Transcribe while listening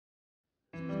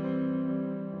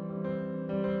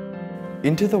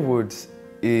Into the Woods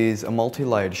is a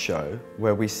multi-layered show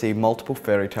where we see multiple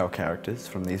fairy tale characters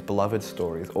from these beloved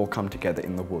stories all come together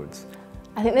in the woods.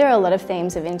 I think there are a lot of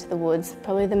themes of Into the Woods.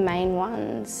 Probably the main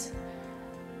ones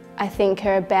I think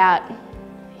are about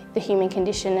the human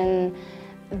condition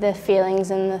and the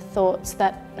feelings and the thoughts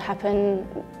that happen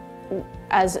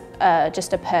as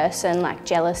just a person, like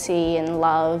jealousy and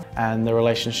love. And the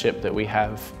relationship that we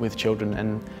have with children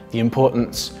and the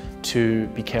importance to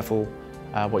be careful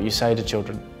what you say to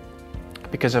children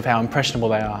because of how impressionable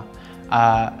they are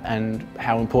and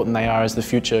how important they are as the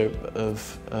future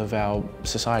of our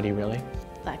society, really.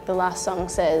 Like the last song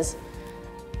says,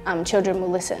 children will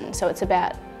listen, so it's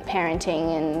about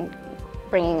parenting and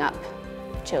bringing up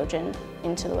children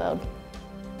into the world.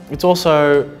 It's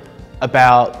also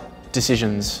about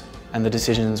decisions and the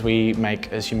decisions we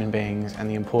make as human beings and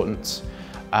the importance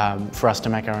for us to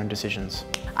make our own decisions.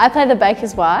 I play the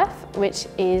baker's wife, which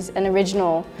is an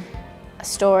original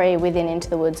story within Into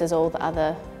the Woods, as all the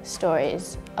other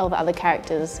stories, all the other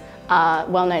characters are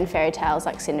well-known fairy tales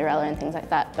like Cinderella and things like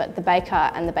that, but the baker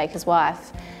and the baker's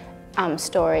wife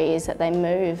story is that they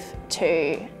move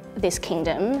to this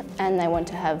kingdom and they want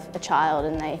to have a child,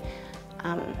 and they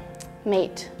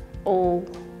meet all,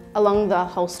 along the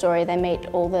whole story, they meet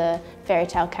all the fairy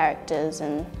tale characters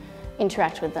and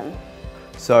interact with them.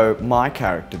 So my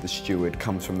character, the steward,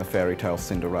 comes from the fairy tale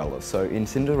Cinderella. So in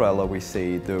Cinderella we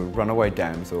see the runaway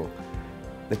damsel,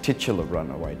 the titular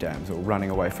runaway damsel, running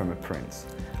away from a prince.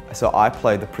 So I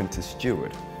play the prince's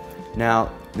steward. Now,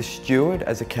 the steward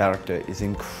as a character is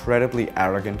incredibly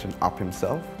arrogant and up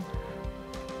himself.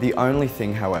 The only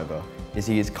thing, however, is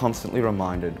he is constantly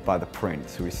reminded by the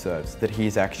prince who he serves that he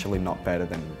is actually not better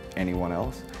than anyone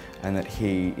else and that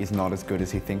he is not as good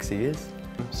as he thinks he is.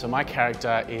 So my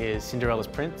character is Cinderella's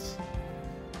prince.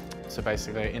 So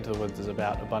basically Into the Woods is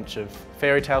about a bunch of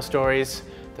fairy tale stories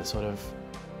that sort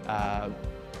of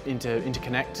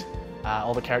interconnect.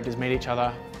 All the characters meet each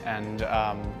other, and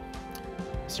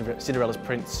Cinderella's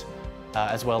prince,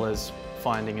 as well as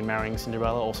finding and marrying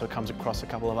Cinderella, also comes across a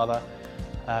couple of other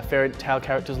fairy tale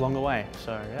characters along the way,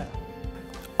 so yeah.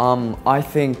 I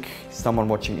think someone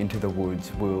watching Into the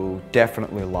Woods will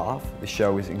definitely laugh. The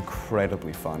show is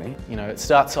incredibly funny. You know, it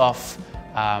starts off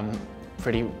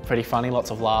pretty funny, lots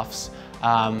of laughs.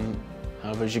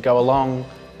 However, as you go along,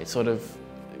 it sort of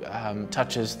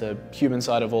touches the human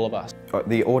side of all of us.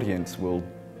 The audience will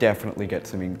definitely get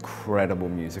some incredible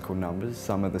musical numbers.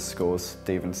 Some of the scores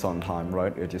Stephen Sondheim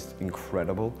wrote are just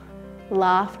incredible.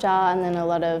 Laughter and then a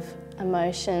lot of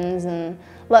emotions and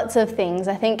lots of things.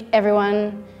 I think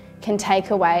everyone can take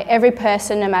away, every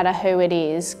person, no matter who it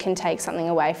is, can take something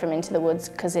away from Into the Woods,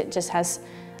 because it just has,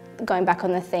 going back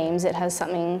on the themes, it has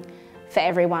something for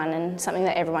everyone and something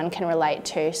that everyone can relate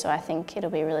to, so I think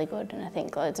it'll be really good and I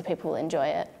think loads of people will enjoy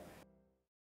it.